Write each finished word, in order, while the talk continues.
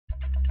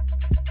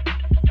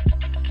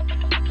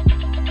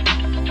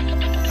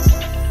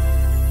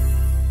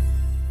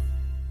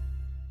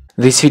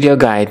This video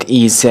guide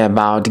is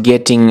about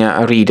getting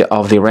rid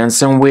of the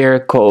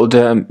ransomware called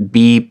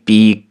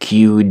Bpqd.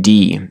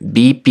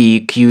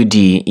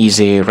 Bpqd is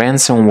a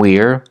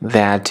ransomware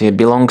that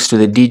belongs to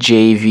the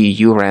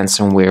DJVU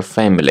ransomware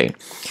family.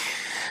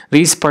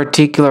 This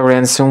particular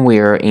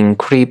ransomware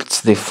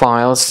encrypts the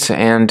files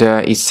and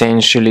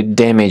essentially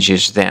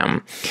damages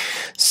them.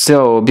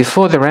 So,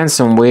 before the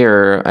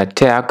ransomware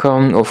attack,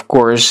 of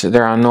course,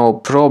 there are no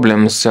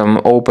problems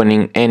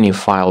opening any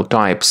file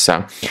types,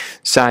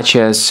 such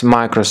as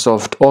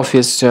Microsoft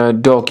Office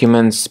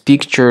documents,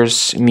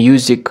 pictures,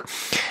 music,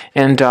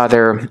 and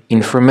other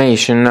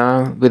information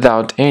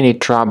without any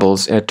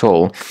troubles at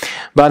all.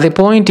 But the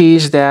point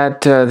is that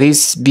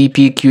this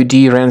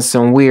Bpqd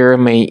ransomware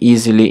may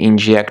easily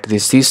inject the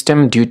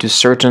system due to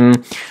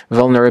certain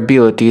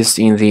vulnerabilities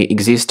in the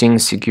existing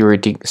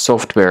security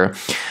software.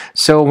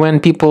 So when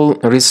people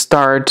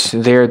restart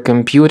their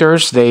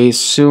computers, they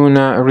soon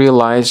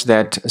realize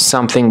that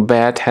something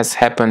bad has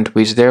happened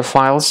with their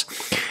files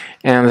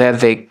and that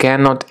they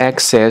cannot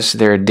access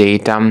their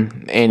data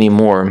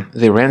anymore.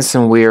 The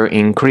ransomware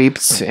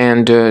encrypts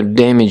and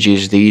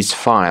damages these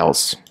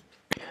files.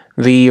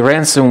 The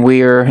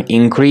ransomware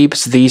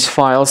encrypts these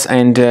files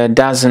and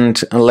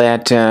doesn't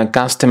let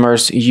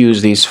customers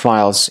use these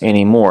files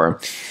anymore.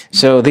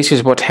 So this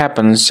is what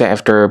happens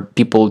after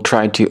people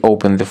try to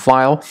open the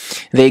file.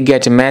 They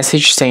get a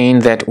message saying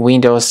that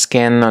Windows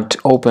cannot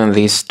open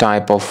this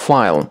type of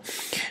file.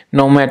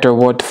 No matter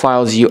what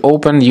files you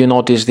open, you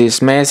notice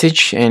this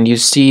message and you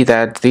see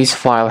that this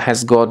file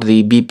has got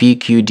the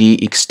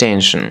Bpqd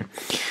extension.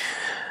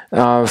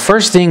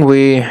 First thing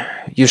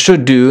you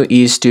should do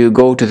is to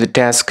go to the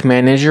task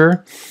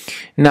manager.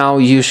 Now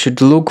you should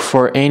look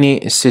for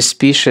any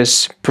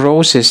suspicious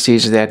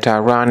processes that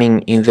are running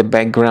in the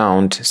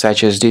background,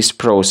 such as this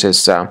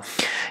process.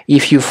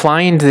 If you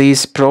find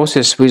this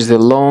process with the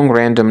long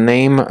random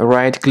name,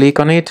 right-click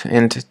on it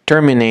and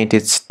terminate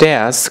its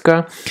task.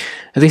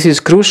 This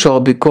is crucial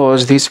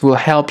because this will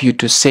help you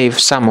to save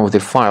some of the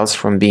files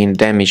from being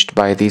damaged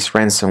by this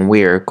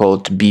ransomware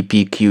called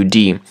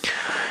Bpqd.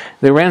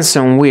 The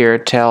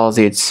ransomware tells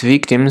its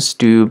victims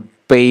to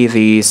pay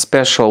the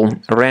special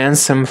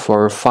ransom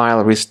for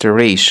file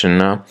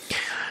restoration.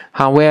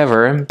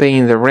 However,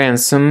 paying the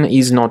ransom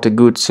is not a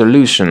good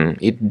solution.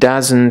 It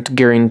doesn't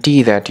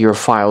guarantee that your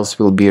files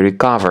will be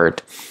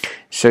recovered.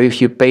 So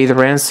if you pay the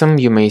ransom,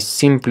 you may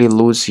simply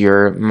lose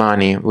your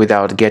money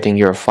without getting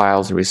your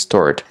files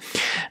restored.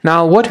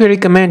 Now, what we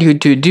recommend you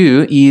to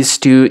do is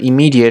to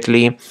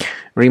immediately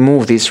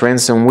remove this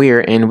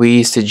ransomware, and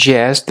we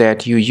suggest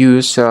that you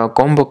use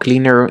Combo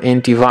Cleaner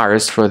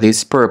antivirus for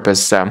this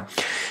purpose.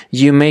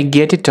 You may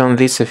get it on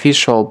this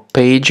official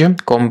page,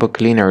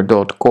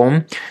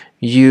 combocleaner.com.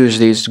 Use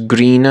this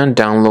green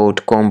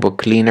download Combo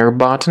Cleaner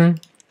button.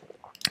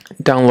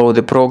 Download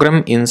the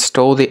program,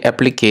 install the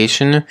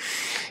application,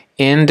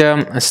 and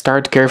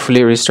start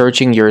carefully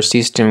researching your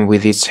system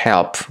with its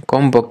help.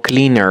 Combo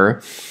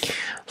Cleaner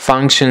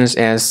functions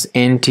as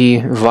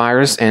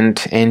antivirus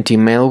and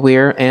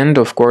anti-malware, and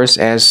of course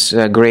as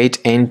a great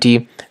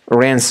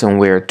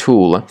anti-ransomware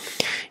tool.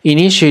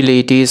 Initially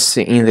it is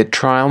in the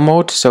trial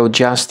mode, so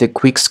just the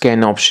quick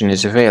scan option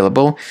is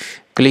available.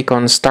 Click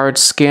on Start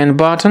Scan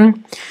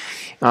button.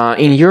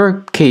 In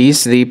your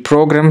case, the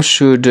program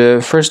should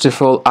first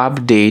of all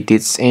update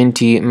its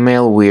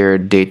anti-malware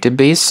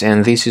database,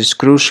 and this is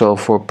crucial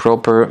for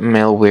proper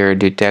malware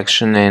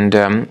detection and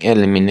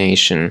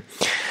elimination.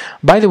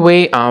 By the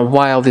way,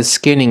 while the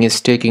scanning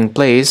is taking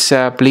place,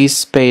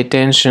 please pay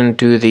attention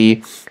to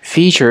the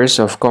features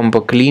of Combo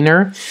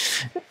Cleaner.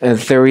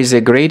 There is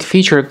a great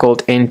feature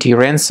called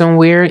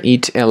anti-ransomware.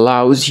 It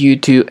allows you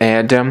to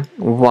add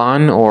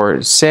one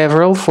or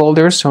several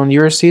folders on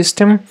your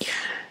system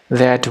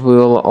that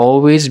will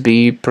always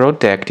be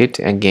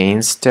protected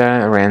against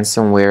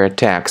ransomware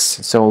attacks.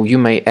 So you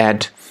may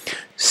add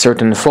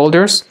certain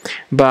folders,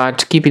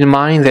 but keep in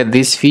mind that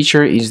this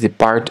feature is the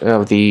part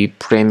of the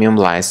premium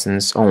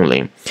license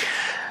only.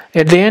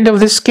 At the end of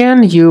the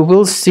scan, you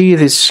will see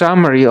the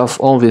summary of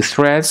all the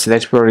threats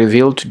that were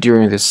revealed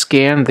during the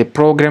scan. The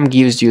program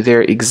gives you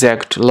their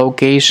exact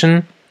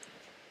location.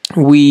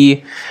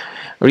 We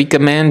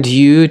recommend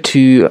you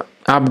to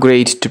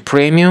upgrade to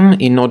premium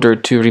in order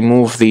to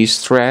remove these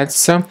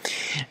threats,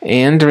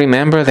 and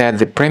remember that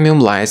the premium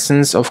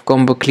license of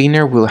Combo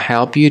Cleaner will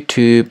help you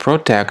to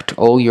protect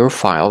all your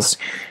files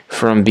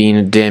from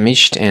being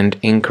damaged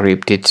and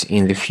encrypted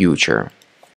in the future.